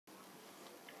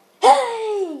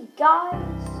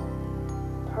guys,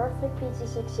 Perfect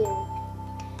PC6 here,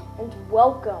 and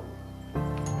welcome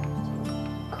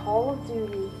to Call of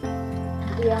Duty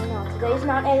video. Now, today's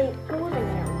not an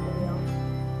ordinary video.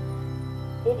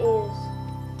 It is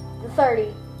the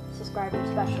 30 Subscriber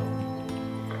Special.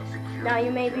 Now,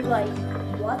 you may be like,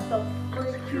 what the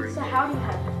frick, pizza? How do you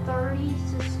have 30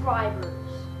 subscribers?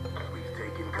 We've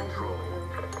taken control.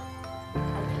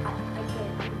 I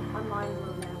can't. My mind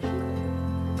blown actually.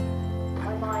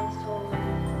 My mind's totally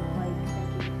like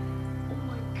thinking, oh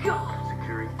my god,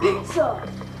 Securing pizza!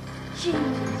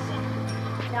 Jesus!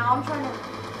 Now I'm trying to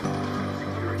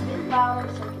get louder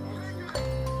so I can add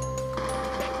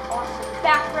some awesome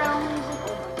background music.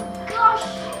 Oh my gosh!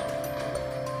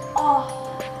 Oh!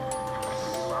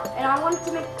 And I wanted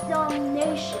to make the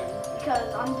donation because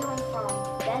I'm doing from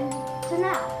then to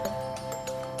now.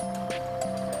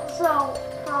 So,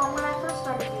 when I first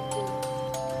started YouTube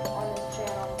on this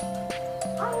channel,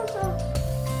 I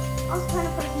was kind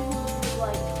of person who would do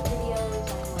like videos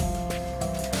on like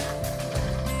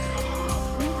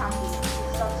new hockey and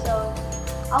stuff. So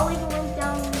I'll leave a link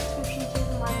down in the description to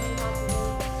my new hockey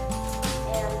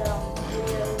and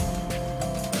videos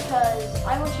because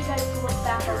I want you guys to look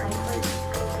back at my first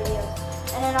videos.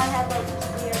 And then I had like this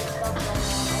weird stuff going on.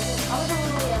 I wasn't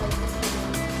really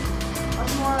I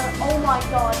was more, oh my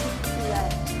god, you can do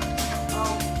that.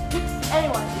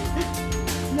 Anyway,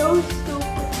 no scope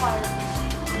required.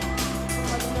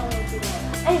 Like a million people.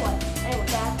 Anyway,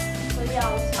 guys. So yeah, I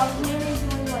was mainly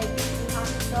doing like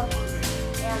hockey stuff,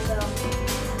 and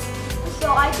so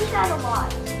I did that a lot.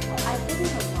 I did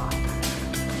it a lot,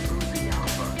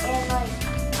 and like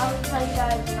I would tell you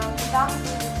guys, and I was about to do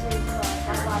this is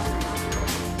that's why I didn't have to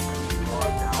tell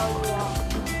you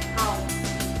how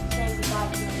saying goodbye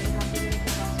to me have to do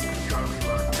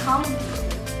a common thing.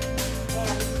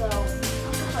 And so I'm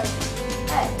just like,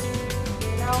 hey,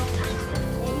 you know,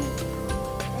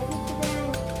 maybe today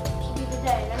should be the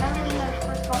day. And I remember when I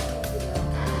first got this video,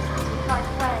 my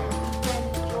friend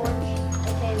George,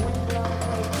 aka Winslow,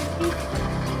 played 50.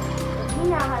 And he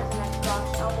now has an Xbox.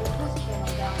 I'll link his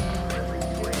channel down in the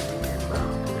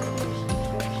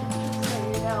description, so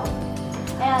you know.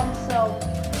 And so,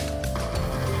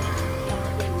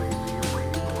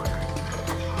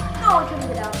 no, I couldn't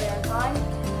get out there in time.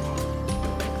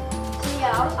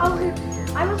 Yeah,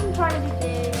 I wasn't trying to be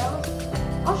big. I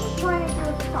was just trying to do it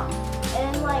for fun.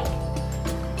 And like,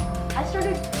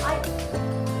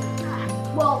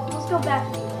 well, let's go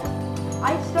back to that. I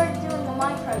started doing the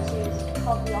Minecraft series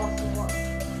called The Awesome World.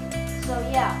 So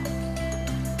yeah,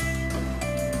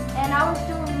 and I was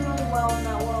doing really well in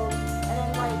that world. And then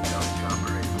like,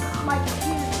 my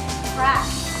computer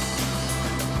crashed,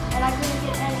 and I couldn't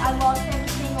get, and I lost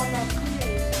everything on that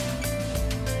series.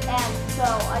 And so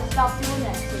I stopped doing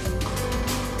that series.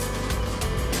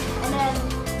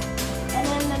 And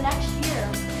then the next year,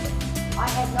 I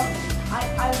had nothing. I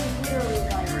was literally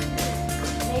like,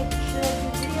 maybe should I do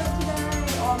video today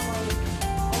on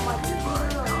my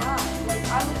computer or not? Like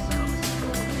I was so used to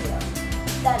doing video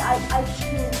that I just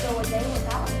couldn't go a day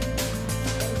without it.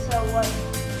 And so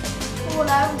what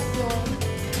I was doing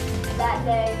that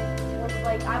day was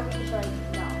like, I was just like,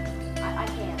 no, I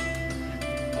can't.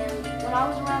 When I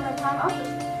was around that time, I was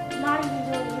just not even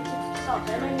doing YouTube myself. I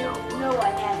didn't even know I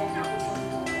had anyone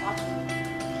watching.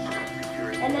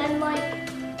 And then like,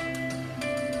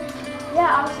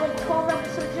 yeah, I was like 12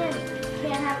 episodes in,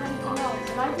 can't have anything else.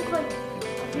 And I did like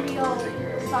a video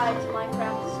besides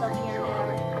Minecraft and stuff here and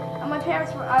there. And my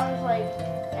parents were, I was like,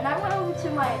 and I went over to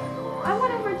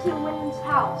Wynn's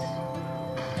house.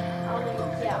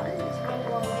 Yeah, it's Wynn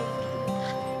going away.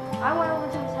 I went over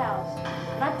to his house,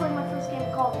 and I played my first game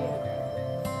of Call of Duty.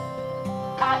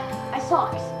 I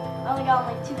sucked. I only got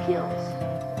like 2 kills.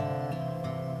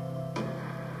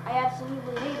 I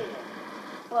absolutely hated it.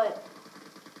 But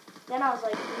then I was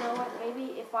like, you know what,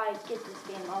 maybe if I get this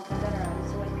game, I'll be better at it.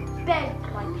 So I begged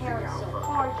my parents so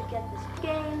hard to get this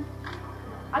game.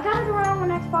 I got it around when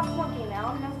Xbox One came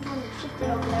out, and everyone shifted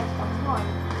over to Xbox One.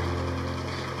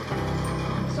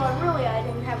 So I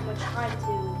didn't have much time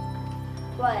to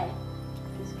play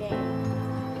this game.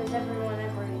 Because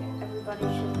everybody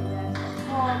shifted to Xbox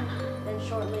One. Then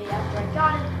shortly after I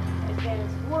got it,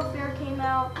 Advanced Warfare came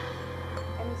out.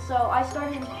 And so I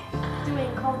started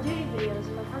doing Call of Duty videos.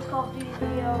 And my first Call of Duty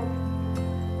video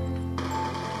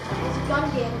was a gun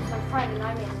game with my friend, and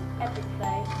I made an epic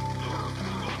thing.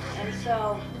 And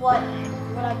so what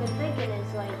I've been thinking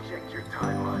is like, check your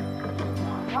timeline.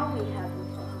 How we have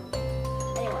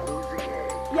anyway.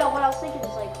 Yeah, what I was thinking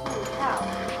is like, holy cow.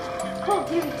 Call of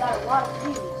Duty got a lot of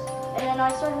views. And then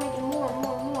I started making more and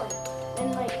more and more.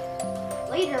 And like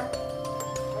later,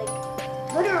 like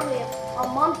literally a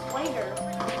month later,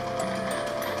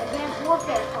 Advanced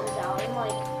Warfare comes out, and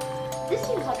like, this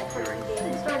seems like a pretty good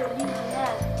game. We started using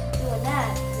that, doing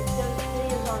that, those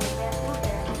videos on Advanced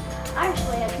Warfare. I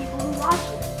actually had people who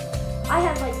watched it. I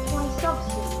had like 20 subs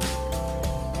to me,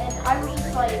 and I was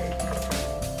just like,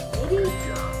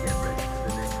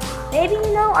 maybe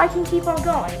you know, I can keep on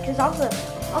going, because I was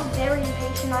very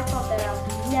impatient. I thought that I was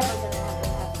never gonna have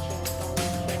a chance on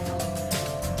this channel,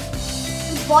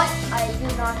 but I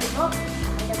did not give up. I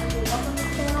never gave up on this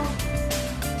channel,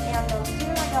 and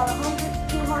soon I got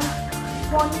 100, 200,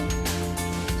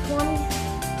 20.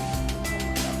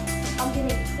 I'm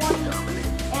getting 20,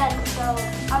 and so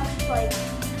I was just like,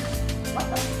 what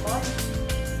the fuck?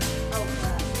 Oh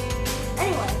crap.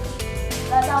 Anyway,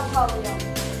 that'll probably help.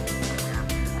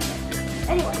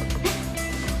 Anyway,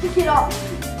 to get off.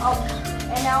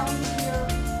 And now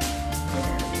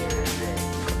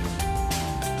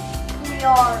we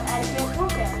are at Advanced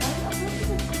Warfare.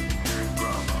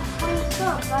 20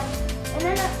 subs. And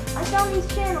then I found these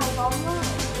channels online.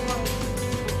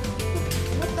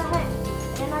 What the heck?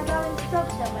 And I got in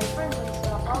subs that my friends and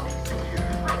stuff. I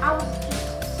was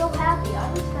just so happy. I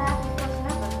was the happiest person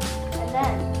ever. And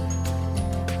then,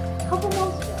 a couple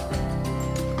months ago,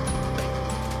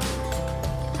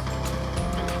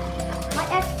 my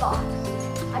Xbox.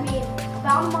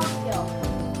 About a month ago,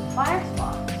 my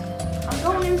Xbox. I'm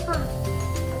going in for a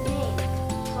game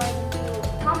so I can do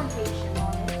commentation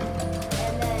on it.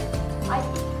 And then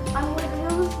I'm living. It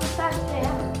was the saddest day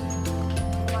ever.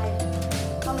 My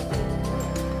commentating career.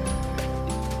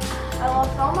 I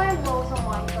lost all my rolls on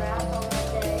Minecraft on that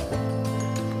day.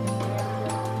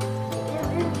 And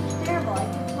it was just terrible. I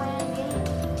couldn't play any games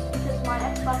because my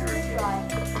Xbox disk drive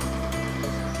is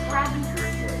crappy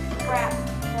crap.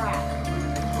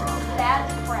 Bad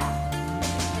crap.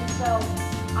 And so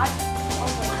I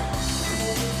was like,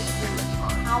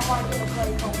 how am I gonna play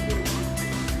Call of Duty?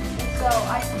 And so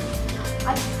I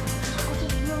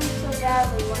just really so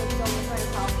badly wanted to go and play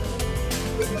Call of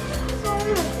Duty. It's all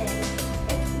real thing.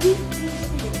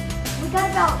 We got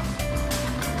about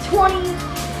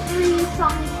 23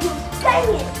 something kills. Dang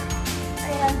it!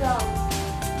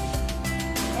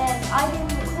 And I didn't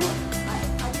record.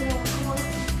 I didn't record.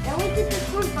 And we did this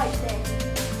food fight thing.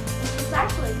 It's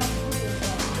actually something to do.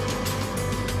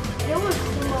 And it was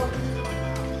the most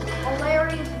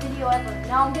hilarious video ever.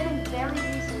 Now I'm getting very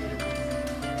recently.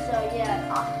 So yeah,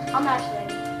 I'm actually.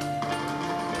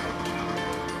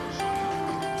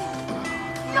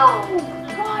 No!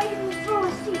 Why did you throw a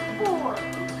C4?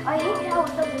 I hate how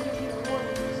it doesn't give you a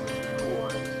warning for C4.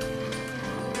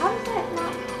 How does that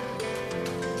not?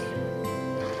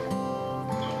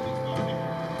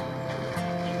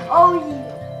 Oh yeah.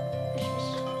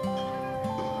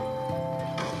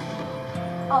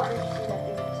 Oh, did you see that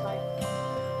big slide?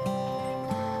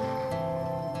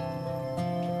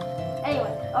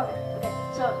 Anyway, okay.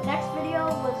 So next video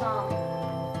was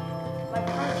my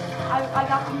first. I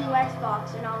got the new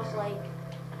Xbox and I was like,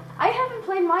 I haven't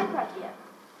played Minecraft yet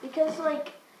because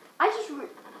like I just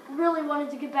really wanted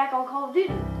to get back on Call of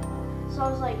Duty. So I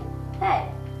was like,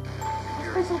 hey,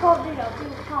 let's play some Call of Duty. I'll do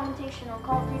a commentation on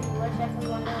Call of Duty. Let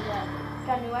everyone know that I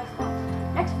got a new Xbox.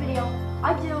 Next video,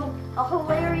 I do a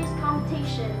hilarious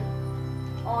commentation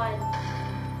on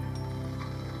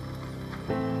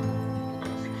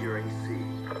securing C.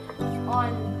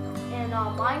 In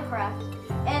Minecraft.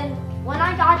 And when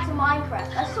I got to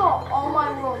Minecraft, I saw all my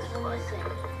worlds were missing.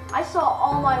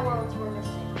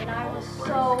 And I was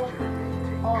so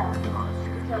off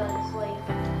because like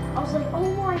I was like, oh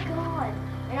my god,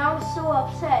 and I was so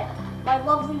upset. My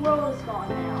lovely world is gone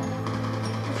now.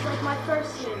 Just like my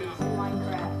first series in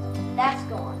Minecraft. That's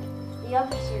gone. The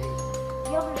other series is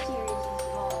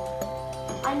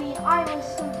gone. I mean, I was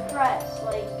so depressed.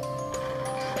 Like,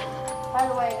 by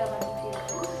the way, I got my computer.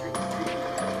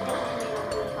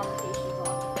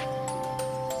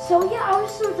 So yeah, I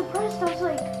was so depressed. I was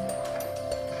like,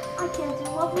 I can't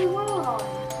do Lovely World on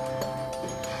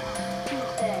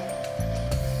Tuesday.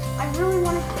 I really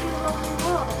wanted to do Lovely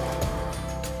World.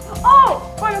 Oh,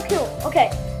 final kill.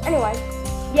 Okay. Anyway,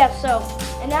 yeah. So,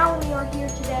 and now we are here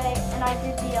today, and I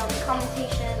did the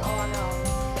commentation on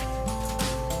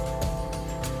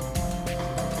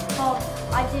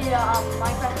I did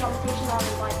Minecraft commentation on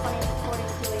my plans according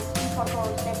to a Parkour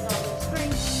Technology 3,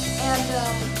 and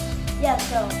yeah,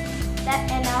 so that,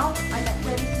 and now I'm at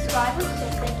 30 subscribers, so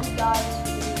thank you guys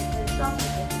for the stuff, and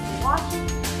thank you for watching.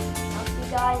 I'll see you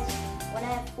guys when I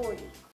have 40.